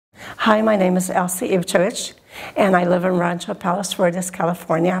Hi, my name is Elsie, and I live in Rancho Palos Verdes,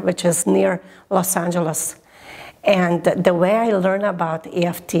 California, which is near Los Angeles. And the way I learn about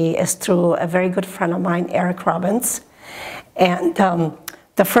EFT is through a very good friend of mine, Eric Robbins. And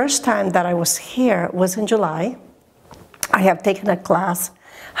the first time that I was here was in July. I have taken a class,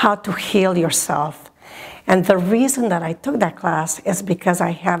 How to Heal Yourself. And the reason that I took that class is because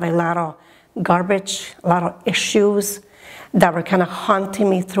I have a lot of garbage, a lot of issues that were kind of haunting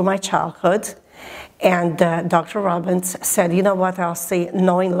me through my childhood. And Dr. Robbins said, you know what, Elsie,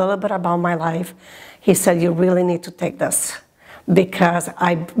 knowing a little bit about my life, he said, you really need to take this because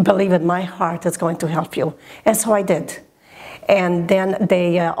I believe in my heart it's going to help you. And so I did. And then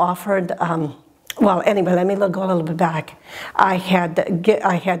they offered, well, anyway, let me go a little bit back. I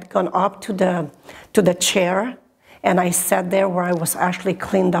had gone up to the chair, and I sat there where I was actually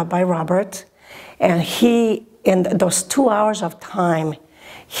cleaned up by Robert. And he, in those 2 hours of time,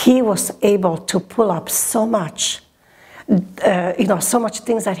 he was able to pull up so much, so much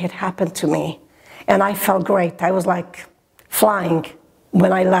things that had happened to me. And I felt great. I was like flying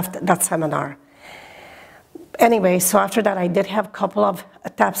when I left that seminar. Anyway, so after that, I did have a couple of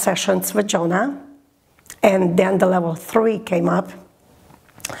tap sessions with Jonah. And then the level 3 came up.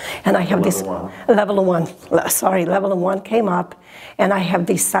 And I have level one came up. And I have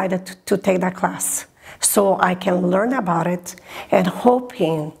decided to take that class so I can learn about it, and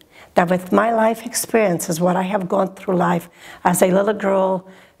hoping that with my life experiences, what I have gone through life as a little girl,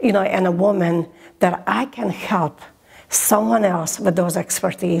 and a woman, that I can help someone else with those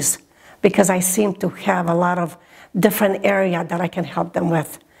expertise, because I seem to have a lot of different areas that I can help them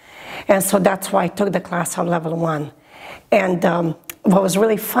with. And so that's why I took the class on level 1. And what was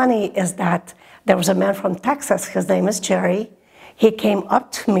really funny is that there was a man from Texas, his name is Jerry. He came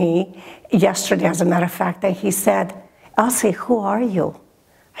up to me yesterday, as a matter of fact, and he said, Elsie, who are you?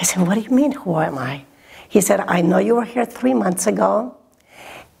 I said, what do you mean, who am I? He said, I know you were here 3 months ago,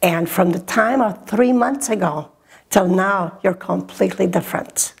 and from the time of 3 months ago till now, you're completely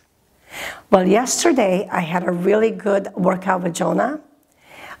different. Well, yesterday, I had a really good workout with Jonah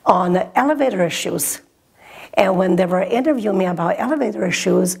on elevator issues. And when they were interviewing me about elevator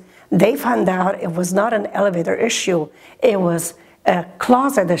issues, they found out it was not an elevator issue, it was a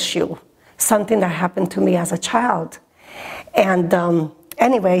closet issue, something that happened to me as a child. And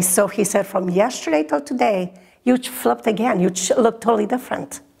anyway, so he said, from yesterday till today, you flipped again, you look totally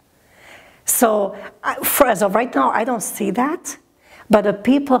different. So as of right now, I don't see that, but the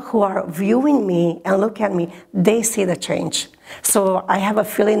people who are viewing me and look at me, they see the change. So I have a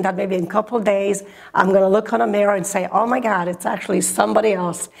feeling that maybe in a couple of days, I'm going to look on a mirror and say, oh my God, it's actually somebody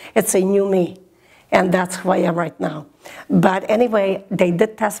else. It's a new me. And that's who I am right now. But anyway, they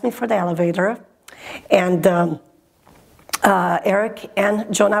did test me for the elevator. And Eric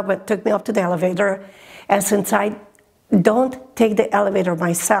and Jonah took me up to the elevator. And since I don't take the elevator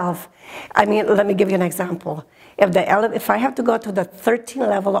myself, I mean, let me give you an example. If I have to go to the 13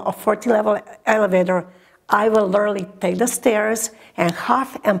 level or 14 level elevator, I will literally take the stairs and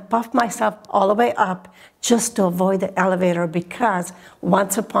huff and puff myself all the way up just to avoid the elevator, because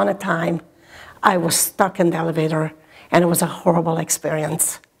once upon a time, I was stuck in the elevator, and it was a horrible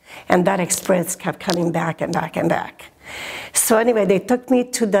experience. And that experience kept coming back and back and back. So anyway, they took me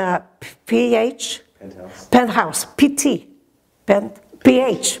to the penthouse,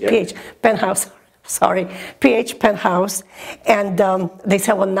 penthouse. And they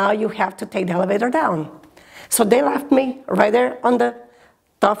said, well, now you have to take the elevator down. So they left me right there on the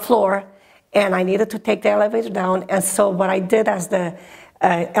top floor, and I needed to take the elevator down. And so what I did, as the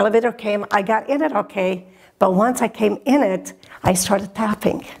elevator came, I got in it okay, but once I came in it, I started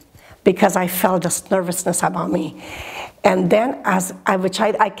tapping because I felt this nervousness about me. And then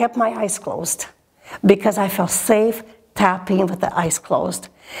I kept my eyes closed because I felt safe tapping with the eyes closed.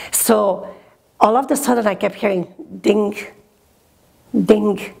 So all of a sudden I kept hearing ding,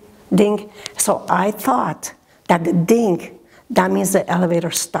 ding, ding. So I thought that the ding, that means the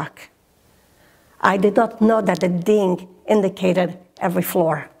elevator stuck. I did not know that the ding indicated every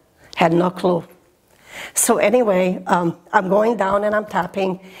floor. Had no clue. So anyway, I'm going down and I'm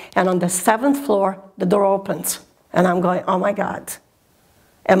tapping, and on the 7th floor, the door opens. And I'm going, oh my God.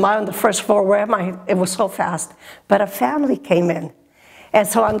 Am I on the 1st floor? Where am I? It was so fast. But a family came in. And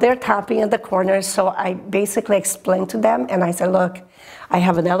so I'm there tapping in the corner, so I basically explained to them, and I said, look, I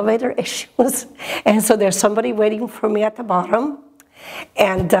have an elevator issues, and so there's somebody waiting for me at the bottom.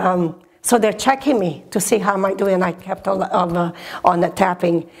 And so they're checking me to see how am I doing. I kept on the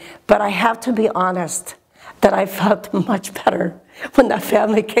tapping. But I have to be honest that I felt much better when that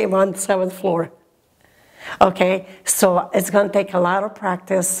family came on the 7th floor. Okay, so it's going to take a lot of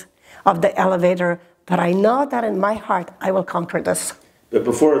practice of the elevator, but I know that in my heart I will conquer this. But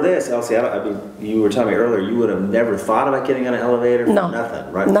before this, Elsie, I mean, you were telling me earlier you would have never thought about getting on an elevator? No.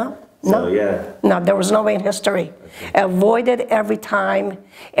 Nothing, right? No. So, no. Yeah. No, there was no way in history. Okay. Avoided every time.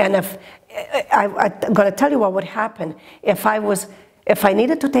 And if I'm going to tell you what would happen. If I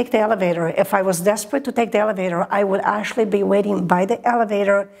needed to take the elevator, if I was desperate to take the elevator, I would actually be waiting by the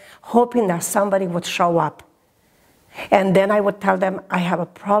elevator, hoping that somebody would show up. And then I would tell them, I have a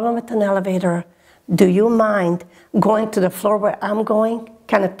problem with an elevator. Do you mind going to the floor where I'm going,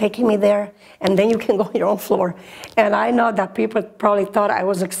 kind of taking me there, and then you can go on your own floor? And I know that people probably thought I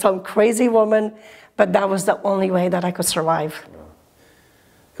was like some crazy woman, but that was the only way that I could survive.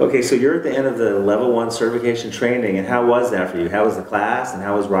 Okay, so you're at the end of the level 1 certification training, and how was that for you? How was the class, and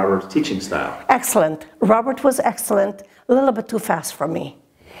how was Robert's teaching style? Excellent. Robert was excellent, a little bit too fast for me.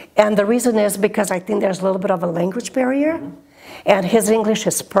 And the reason is because I think there's a little bit of a language barrier, and his English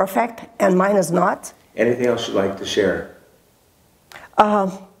is perfect, and mine is not. Anything else you'd like to share?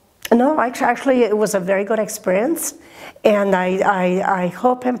 No, actually it was a very good experience, and I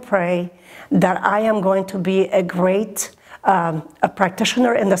hope and pray that I am going to be a great a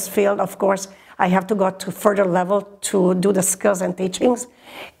practitioner in this field. Of course, I have to go to further level to do the skills and teachings,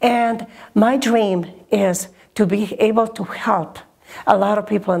 and my dream is to be able to help a lot of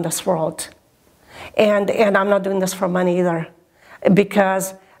people in this world. And I'm not doing this for money either,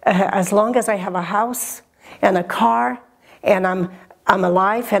 because as long as I have a house and a car and I'm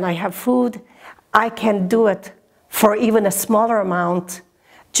alive and I have food, I can do it for even a smaller amount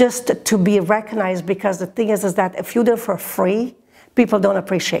just to be recognized, because the thing is that if you do it for free, people don't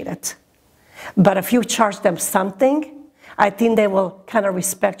appreciate it. But if you charge them something, I think they will kind of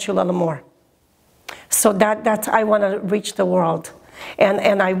respect you a little more. So that's I want to reach the world.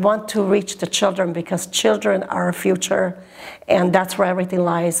 And I want to reach the children, because children are our future, and that's where everything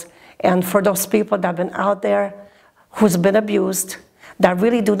lies. And for those people that have been out there who's been abused, that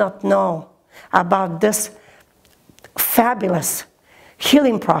really do not know about this fabulous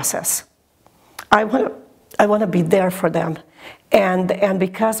healing process, I want to be there for them. And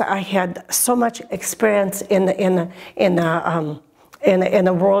because I had so much experience in the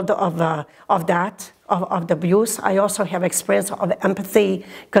world of the abuse, I also have experience of empathy,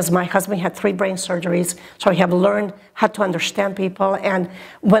 because my husband had 3 brain surgeries, so I have learned how to understand people. And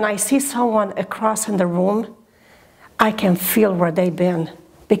when I see someone across in the room, I can feel where they've been,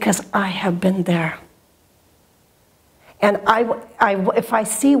 because I have been there. And if I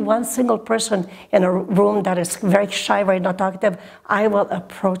see one single person in a room that is very shy, very not talkative, I will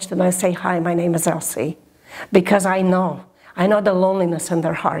approach them and say, hi, my name is Elsie, because I know the loneliness in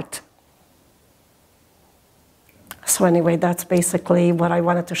their heart. So anyway, that's basically what I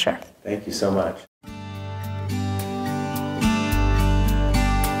wanted to share. Thank you so much.